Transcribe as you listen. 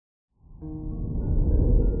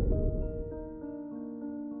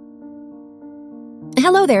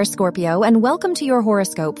Hello there, Scorpio, and welcome to your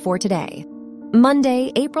horoscope for today,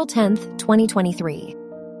 Monday, April 10th, 2023.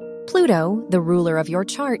 Pluto, the ruler of your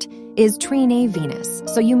chart, is trine Venus,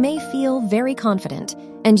 so you may feel very confident,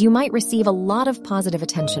 and you might receive a lot of positive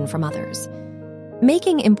attention from others.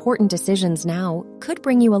 Making important decisions now could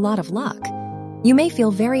bring you a lot of luck. You may feel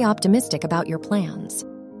very optimistic about your plans.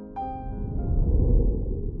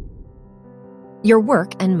 Your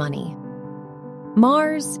work and money.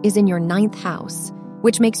 Mars is in your 9th house,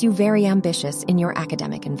 which makes you very ambitious in your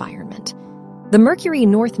academic environment. The Mercury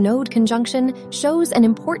North Node conjunction shows an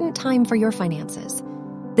important time for your finances.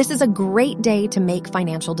 This is a great day to make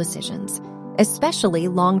financial decisions, especially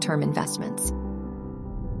long-term investments.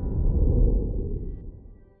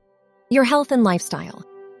 Your health and lifestyle.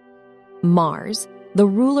 Mars, the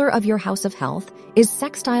ruler of your house of health, is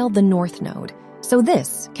sextile the North Node, so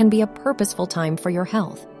this can be a purposeful time for your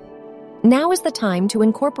health. Now is the time to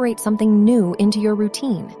incorporate something new into your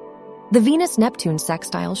routine. The Venus-Neptune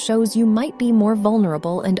sextile shows you might be more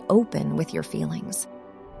vulnerable and open with your feelings.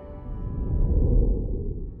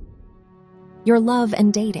 Your love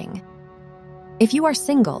and dating. If you are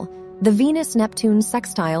single, the Venus-Neptune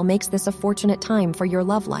sextile makes this a fortunate time for your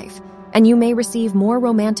love life, and you may receive more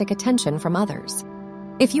romantic attention from others.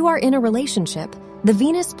 If you are in a relationship, the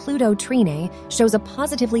Venus-Pluto trine shows a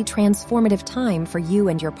positively transformative time for you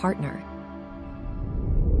and your partner.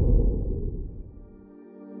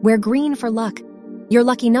 Wear green for luck. Your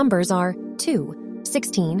lucky numbers are 2,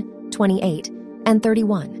 16, 28, and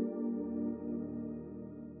 31.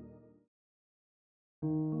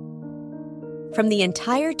 From the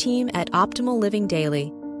entire team at Optimal Living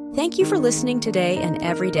Daily, thank you for listening today and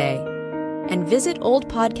every day. And visit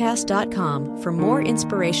oldpodcast.com for more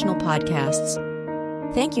inspirational podcasts.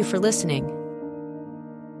 Thank you for listening.